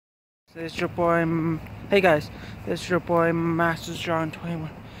It's your boy, hey guys, it's your boy Masters John 21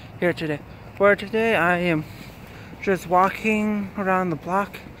 here today. For today I am just walking around the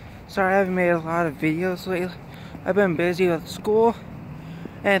block. Sorry I haven't made a lot of videos lately. I've been busy with school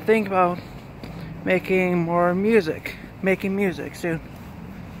and think about making music soon.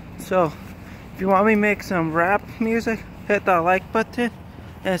 So if you want me to make some rap music, hit that like button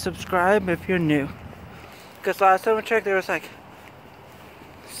and subscribe if you're new. Because last time I checked there was like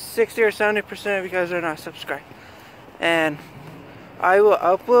 60 or 70% of you guys are not subscribed. And I will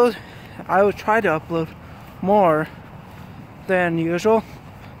try to upload more than usual.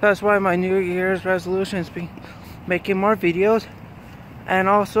 That's why my New Year's resolution is making more videos. And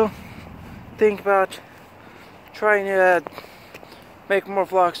also think about trying to make more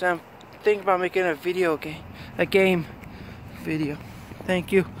vlogs and think about making a game video.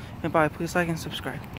 Thank you and bye. Please like and subscribe.